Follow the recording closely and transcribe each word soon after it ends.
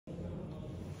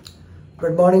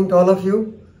Good morning to all of you.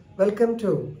 Welcome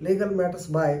to Legal Matters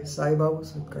by Sai Babu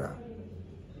Sukra.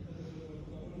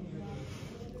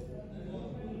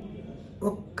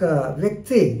 ఒక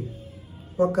వ్యక్తి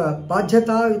ఒక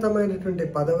బాధ్యతాయుతమైనటువంటి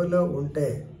పదవిలో ఉంటే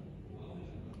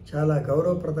చాలా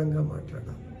గౌరవప్రదంగా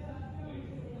మాట్లాడాలి.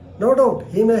 No doubt,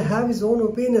 he may have his own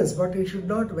opinions, but he should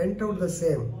not vent out the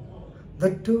same.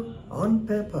 That too on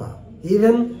paper.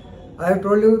 Even I have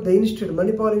told you the institute,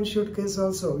 Manipal Institute case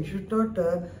also, you should not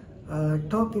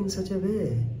talk in such a way.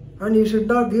 And you should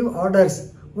not give orders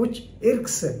which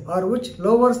irks or which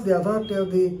lowers the authority of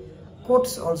the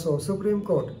courts also, Supreme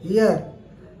Court. Here,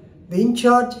 the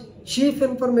in-charge Chief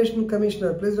Information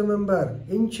Commissioner, please remember,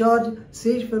 in-charge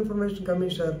Chief Information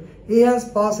Commissioner, he has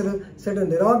passed certain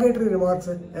derogatory remarks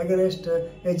against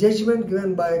a judgment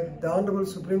given by the Honorable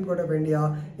Supreme Court of India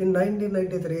in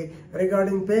 1993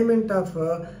 regarding payment of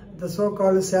the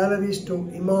so-called salaries to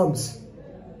Imams.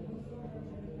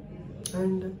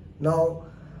 And now,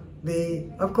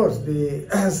 of course,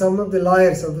 some of the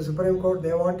lawyers of the Supreme Court,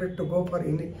 they wanted to go for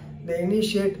they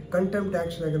initiate contempt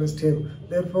action against him.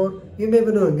 Therefore, you may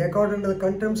be knowing, according to the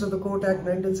Contempts of the Court Act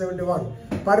 1971,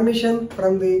 permission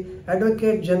from the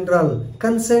Advocate General,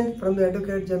 consent from the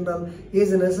Advocate General is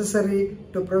necessary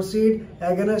to proceed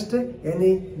against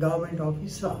any government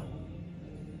officer.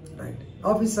 Right?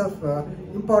 Office of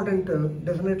important,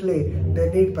 definitely they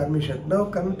need permission. Now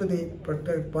coming to the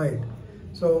particular point.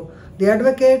 So, the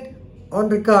advocate on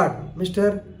record, Mr.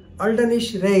 Aldanish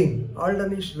Rain,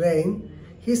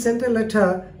 he sent a letter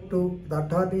to the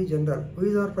Attorney General. Who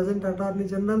is our present Attorney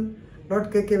General? Not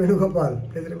K.K. Venugopal.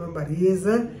 Please remember, he is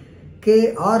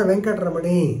K.R.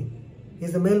 Venkatramani. He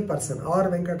is the male person, R.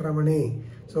 Venkatramani.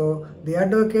 So, the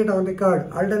advocate on record,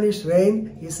 Aldanish Rain,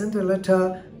 he sent a letter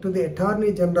to the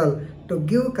Attorney General to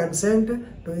give consent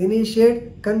to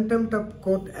initiate contempt of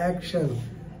court action.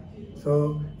 So,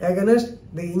 against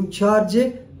the in-charge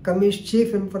Chief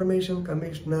Information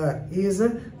Commissioner, he is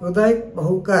Uday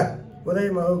Madhukar,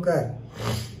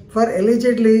 for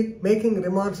allegedly making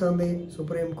remarks on the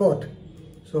Supreme Court.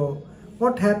 So,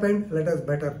 what happened? Let us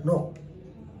better know.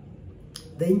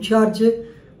 The in-charge,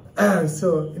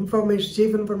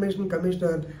 Chief Information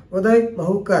Commissioner Uday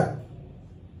Madhukar.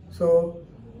 So,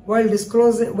 while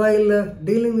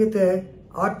dealing with a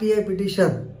RTA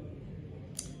petition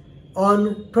on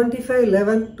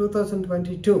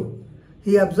 25/11/2022,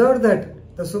 he observed that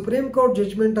the Supreme Court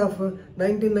judgment of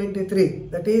 1993,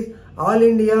 that is All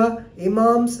India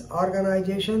Imams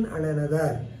Organization and another,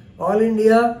 All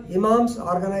India Imams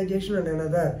Organization and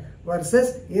another versus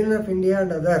Union of India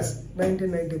and others,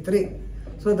 1993.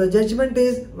 So the judgment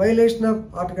is violation of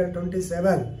Article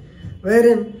 27,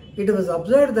 wherein it was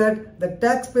observed that the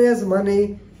taxpayers' money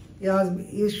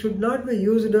should not be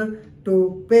used to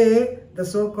pay the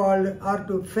so-called or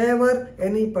to favor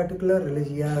any particular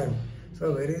religion. So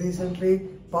very recently,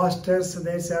 pastors,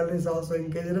 their salaries also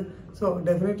increased. So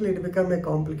definitely it became a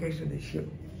complicated issue.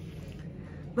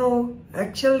 Now,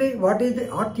 actually, what is the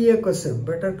RTA question?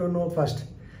 Better to know first.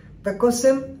 The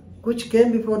question which came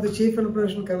before the Chief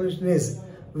Information Commission is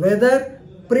whether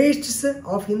priests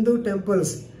of Hindu temples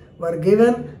were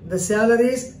given the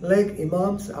salaries like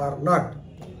imams or not.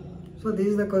 So this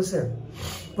is the question.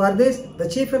 For this, the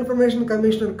Chief Information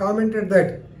Commissioner commented that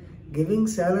giving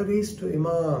salaries to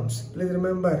imams, please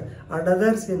remember, and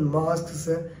others in mosques,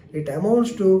 it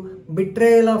amounts to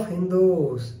betrayal of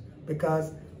Hindus, because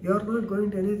you are not going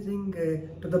to anything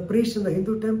to the priests in the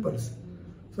Hindu temples.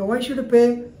 So why should you pay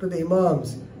to the imams?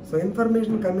 So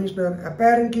Information Commissioner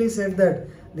apparently said that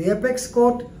the apex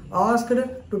court asked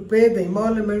to pay the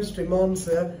emoluments to imams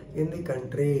in the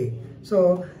country. So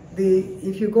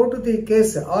if you go to the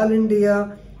case All India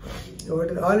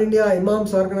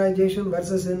Imams Organization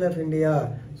versus Union of India.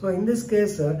 So in this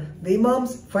case, the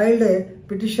Imams filed a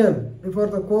petition before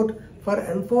the court for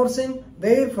enforcing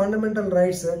their fundamental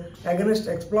rights against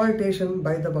exploitation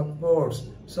by the boards.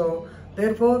 So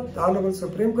therefore, the Honorable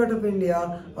Supreme Court of India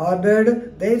ordered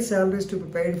their salaries to be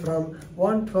paid from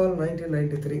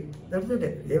 1/12/1993. That's it.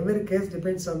 Every case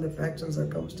depends on the facts and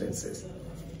circumstances.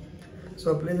 So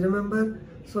please remember.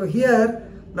 So here,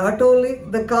 not only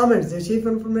the comments, the Chief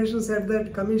Information said that,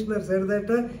 Commissioner said that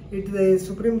the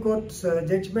Supreme Court's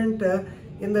judgment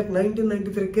in that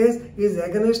 1993 case is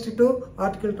against to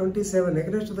Article 27,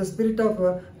 against the spirit of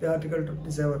the Article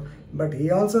 27. But he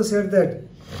also said that,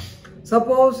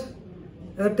 suppose,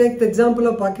 take the example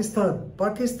of Pakistan.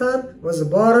 Pakistan was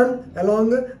born along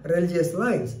religious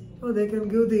lines. So they can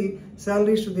give the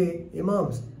salaries to the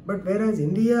imams. But whereas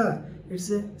India, it's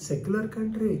a secular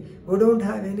country. We don't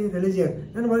have any religion.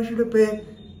 Then why should you pay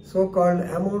so-called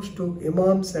amounts to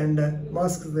imams and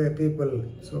mosques people.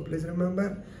 So please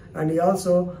remember. And he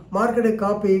also marked a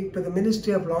copy to the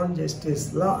Ministry of Law and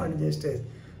Justice.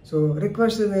 So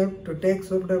requested them to take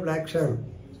suitable action.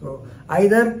 So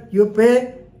either you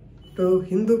pay to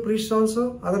Hindu priests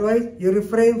also, otherwise you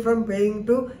refrain from paying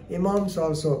to imams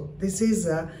also. This is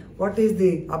what is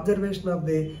the observation of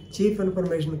the Chief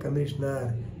Information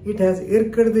Commissioner. It has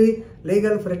irked the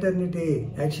legal fraternity.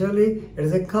 Actually, it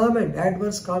is a comment,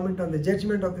 adverse comment on the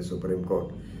judgment of the Supreme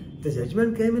Court. The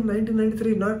judgment came in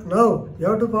 1993, not now. You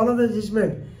have to follow the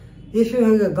judgment. If you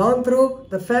have gone through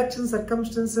the facts and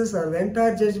circumstances or the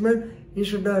entire judgment, you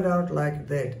should not have liked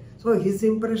that. So his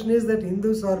impression is that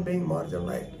Hindus are being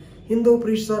marginalized. Hindu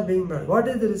priests are being marginalized. What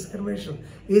is the discrimination?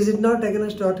 Is it not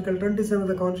against Article 27 of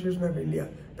the Constitution of India?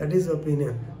 That is the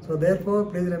opinion. So therefore,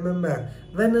 please remember,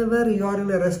 whenever you are in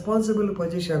a responsible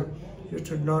position, you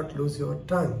should not lose your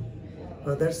tongue.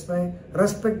 So that's why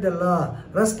respect the law,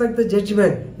 respect the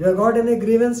judgment. You have got any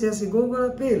grievance, yes, you go for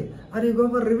appeal or you go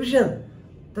for revision.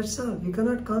 That's all. You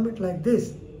cannot comment like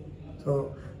this.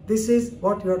 So this is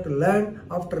what you have to learn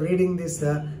after reading this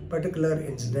particular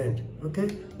incident.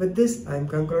 Okay. With this, I am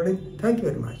concluding. Thank you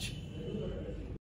very much.